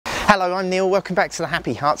Hello, I'm Neil, welcome back to the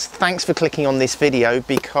Happy Huts. Thanks for clicking on this video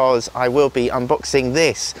because I will be unboxing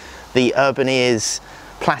this, the Urbanears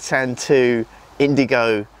Plattan2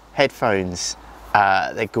 indigo headphones.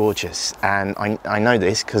 They're gorgeous, and I know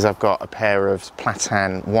this because I've got a pair of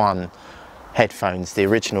Plattan1 headphones, the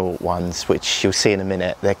original ones, which you'll see in a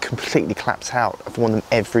minute. They're completely clapped out. I've worn them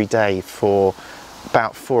every day for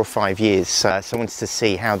about 4 or 5 years, so I wanted to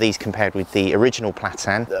see how these compared with the original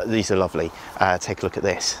Plattan. These are lovely. Take a look at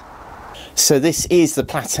this. So this is the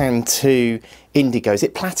Plattan2 indigo. Is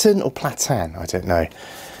it Plattan or Plattan? I don't know.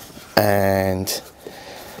 And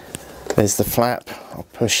there's the flap. I'll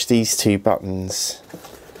push these two buttons.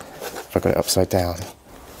 If I got it upside down.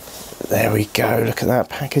 There we go. Look at that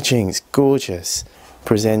packaging. It's gorgeous.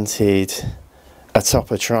 Presented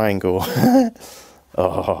atop a triangle.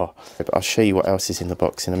 Oh, but I'll show you what else is in the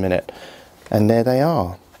box in a minute. And there they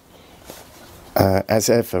are. As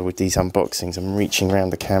ever with these unboxings, I'm reaching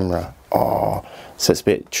around the camera. Oh, so it's a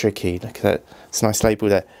bit tricky. Look at that. It's a nice label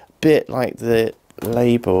there. Bit like the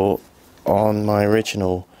label on my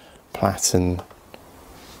original Plattan.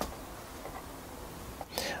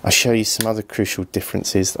 I'll show you some other crucial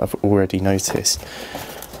differences that I've already noticed.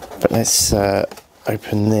 But let's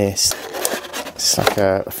open this. It's like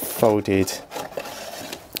a folded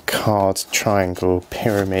card triangle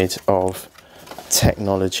pyramid of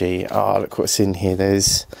technology. Oh, look what's in here.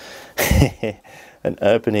 There's an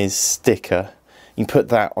Urbanears sticker. You can put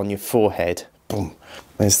that on your forehead. Boom.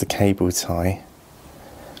 There's the cable tie,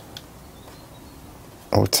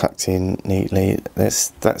 all tucked in neatly.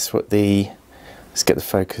 That's what the, let's get the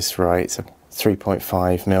focus right. It's a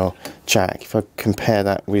 3.5mm jack. If I compare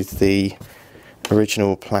that with the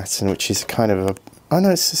original Plattan, which is kind of a, oh no,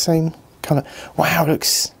 it's the same colour. Wow,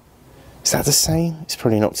 looks, is that the same? It's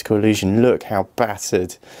probably an optical illusion. Look how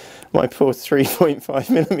battered my poor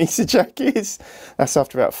 3.5mm jack is. That's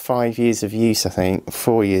after about 5 years of use, I think.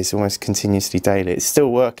 4 years, almost continuously daily. It's still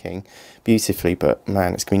working beautifully, but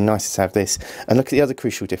man, it's going to be nice to have this. And look at the other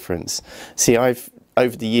crucial difference. See, I've,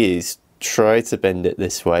 over the years, tried to bend it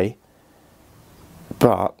this way,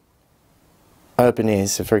 but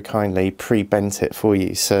Urbanears have very kindly pre-bent it for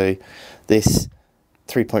you. So this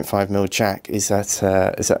 3.5mm jack is at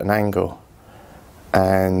an angle,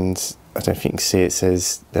 and I don't know if you can see, it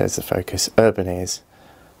says, there's the focus, Urbanears.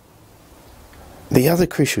 The other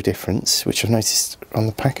crucial difference, which I've noticed on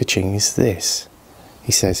the packaging, is this.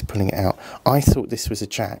 He says, pulling it out. I thought this was a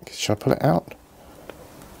jack. Shall I pull it out?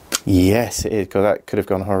 Yes, it is. God, that could have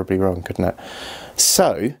gone horribly wrong, couldn't it?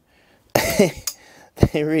 So,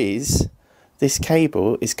 there is, this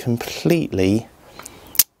cable is completely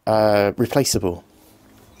replaceable.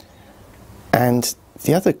 And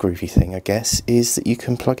the other groovy thing, I guess, is that you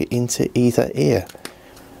can plug it into either ear,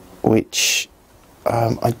 which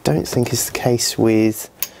I don't think is the case with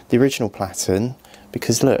the original Plattan,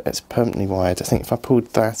 because look, it's permanently wired. I think if I pulled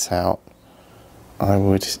that out, I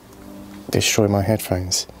would destroy my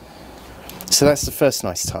headphones. So that's the first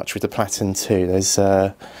nice touch with the Plattan2. There's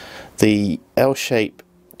the L-shape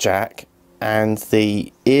jack, and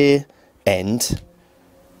the ear end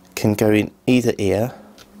can go in either ear.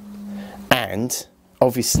 And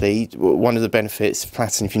obviously, one of the benefits of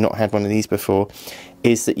Plattan, if you've not had one of these before,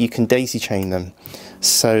 is that you can daisy chain them,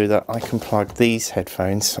 so that I can plug these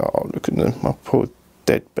headphones, oh look at them, my poor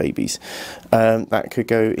dead babies, that could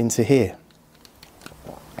go into here.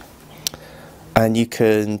 And you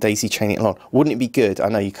can daisy chain it along. Wouldn't it be good, I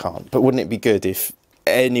know you can't, but wouldn't it be good if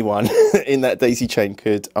anyone in that daisy chain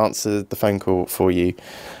could answer the phone call for you?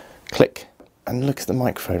 Click, and look at the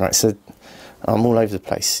microphone, right? So I'm all over the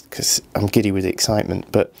place because I'm giddy with the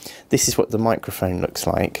excitement, but this is what the microphone looks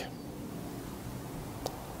like.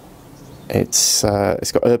 It's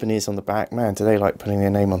got Urbanears on the back. Man, do they like putting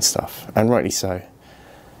their name on stuff, and rightly so.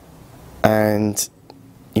 And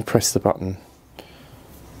you press the button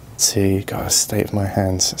to, God, state of my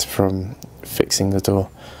hands, it's from fixing the door.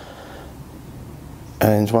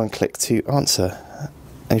 And one click to answer.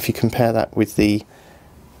 And if you compare that with the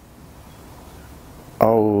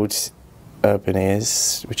old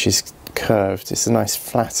Urbanears, which is curved, it's a nice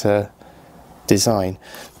flatter design.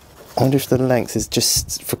 I wonder if the length is,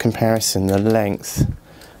 just for comparison, the length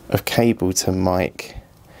of cable to mic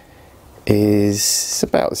is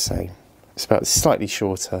about the same. It's about slightly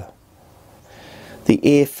shorter. The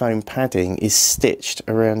earphone padding is stitched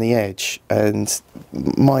around the edge, and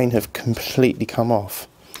mine have completely come off.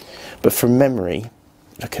 But from memory,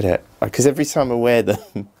 look at it, because every time I wear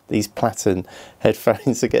them, these Plattan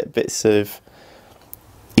headphones, I get bits of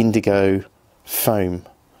indigo foam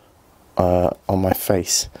on my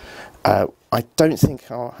face. I don't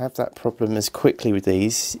think I'll have that problem as quickly with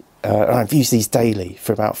these. I've used these daily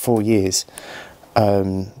for about 4 years,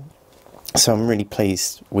 so I'm really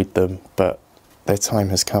pleased with them, but their time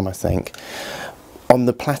has come, I think. On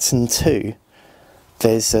the Plattan 2,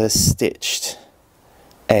 there's a stitched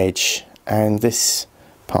edge, and this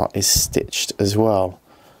part is stitched as well,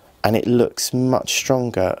 and it looks much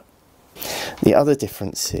stronger. The other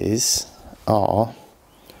differences are,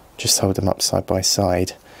 just hold them up side by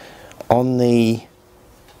side. On the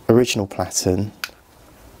original Plattan,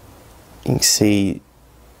 you can see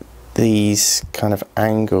these kind of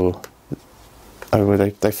angle, oh,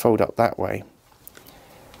 they fold up that way.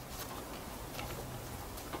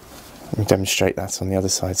 Let me demonstrate that on the other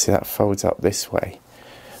side. See, that folds up this way.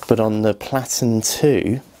 But on the Plattan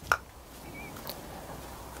 2,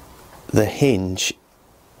 the hinge,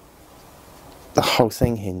 the whole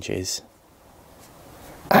thing hinges.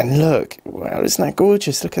 And look, wow, isn't that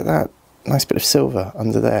gorgeous? Look at that nice bit of silver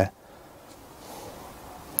under there.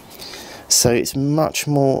 So it's much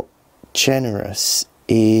more generous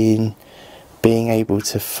in being able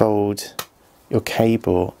to fold your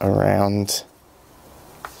cable around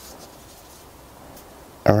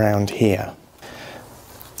here.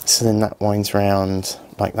 So then that winds round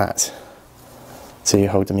like that, so you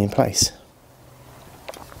hold them in place.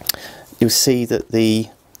 You'll see that the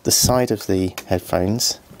side of the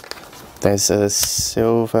headphones, there's a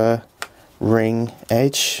silver ring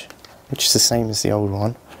edge, which is the same as the old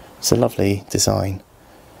one. It's a lovely design,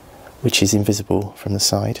 which is invisible from the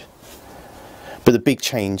side. But the big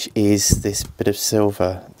change is this bit of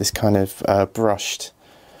silver, this kind of brushed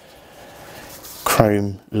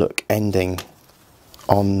chrome look ending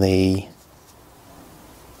on the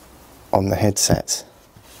headset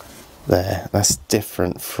there. That's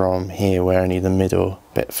different from here, where only the middle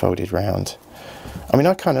bit folded round. I mean,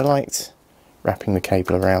 I kind of liked wrapping the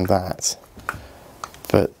cable around that,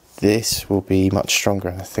 but this will be much stronger,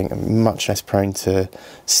 and I think much less prone to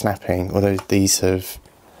snapping, although these have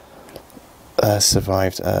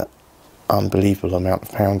survived an unbelievable amount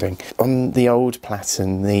of pounding. On the old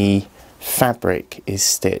Plattan, the fabric is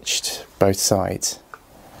stitched both sides,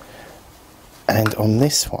 and on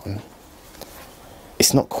this one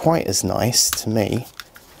it's not quite as nice to me,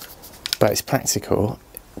 but it's practical.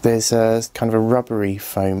 There's a kind of a rubbery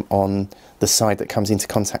foam on the side that comes into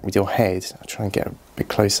contact with your head. I'll try and get a bit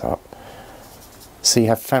close up. So you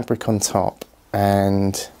have fabric on top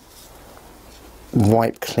and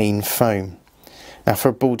wipe clean foam. Now for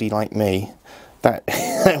a baldy like me, that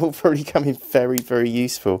will probably come in very, very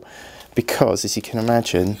useful, because as you can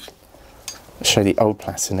imagine, I'll show the old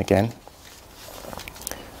Plattan again.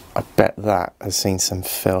 I bet that has seen some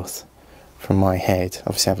filth from my head.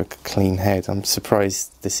 Obviously I have a clean head. I'm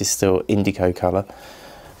surprised this is still indigo colour.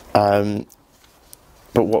 But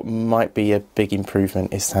what might be a big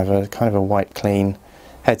improvement is to have a kind of a wipe clean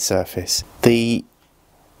head surface. The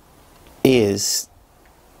ears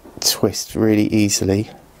twist really easily.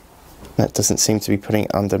 That doesn't seem to be putting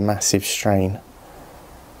it under massive strain.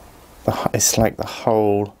 It's like the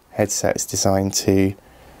whole headset is designed to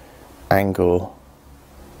angle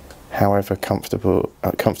however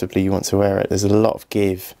comfortably you want to wear it. There's a lot of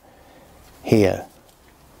give here.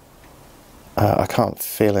 I can't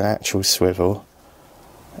feel an actual swivel.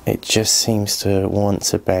 It just seems to want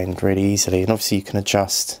to bend really easily, and obviously you can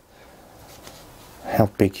adjust how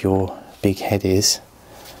big your big head is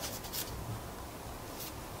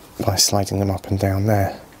by sliding them up and down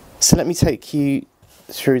there. So let me take you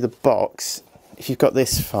through the box. If you've got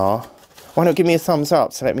this far, why not give me a thumbs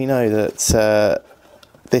up to let me know that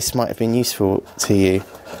this might have been useful to you.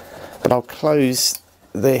 But I'll close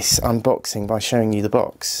this unboxing by showing you the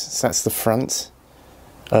box. So that's the front.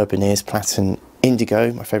 Urbanears Plattan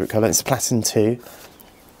Indigo, my favourite colour. It's a Plattan 2.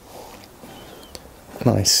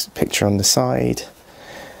 Nice picture on the side.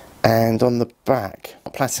 And on the back,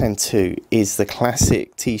 Plattan 2 is the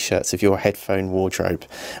classic t-shirts of your headphone wardrobe.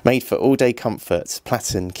 Made for all-day comfort,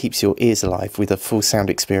 Plattan keeps your ears alive with a full sound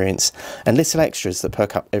experience and little extras that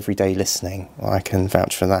perk up everyday listening. Well, I can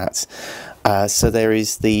vouch for that. So there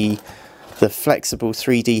is the flexible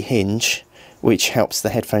 3D hinge, which helps the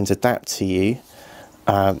headphones adapt to you.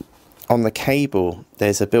 On the cable,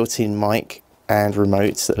 there's a built-in mic and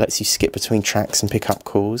remote that lets you skip between tracks and pick up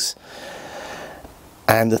calls.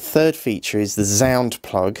 And the third feature is the sound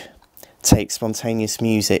plug. Takes spontaneous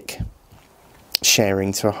music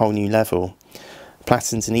sharing to a whole new level.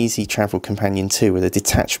 Plattan's an easy travel companion too, with a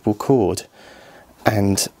detachable cord.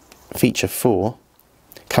 And feature 4,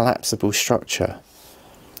 collapsible structure.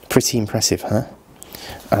 Pretty impressive, huh?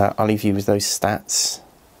 I'll leave you with those stats.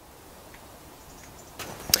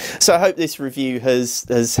 So I hope this review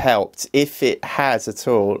has helped. If it has at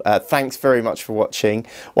all, thanks very much for watching.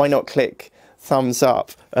 Why not click thumbs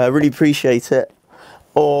up? Really appreciate it.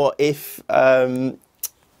 Or if you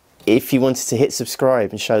wanted to hit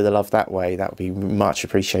subscribe and show the love that way, that would be much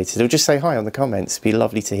appreciated. Or just say hi on the comments. It'd be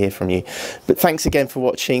lovely to hear from you. But thanks again for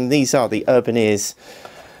watching. These are the Urbanears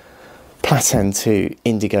Plattan2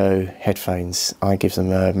 indigo headphones. I give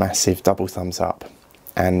them a massive double thumbs up.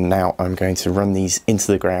 And now I'm going to run these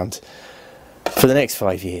into the ground for the next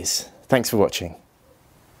 5 years. Thanks for watching.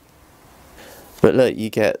 But look, you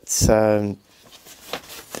get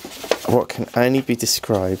what can only be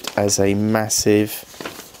described as a massive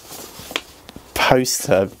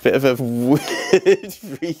poster, bit of a weird,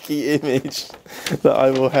 freaky image that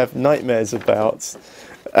I will have nightmares about.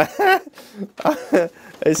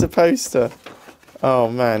 It's a poster. Oh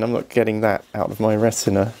man, I'm not getting that out of my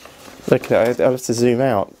retina. Look at it, I have to zoom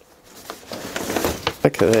out.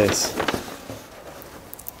 Look at this.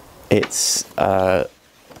 It's a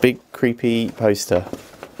big creepy poster.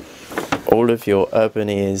 All of your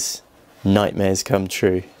Urbanears nightmares come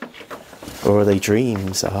true. Or are they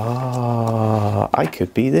dreams? Ah, I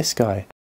could be this guy.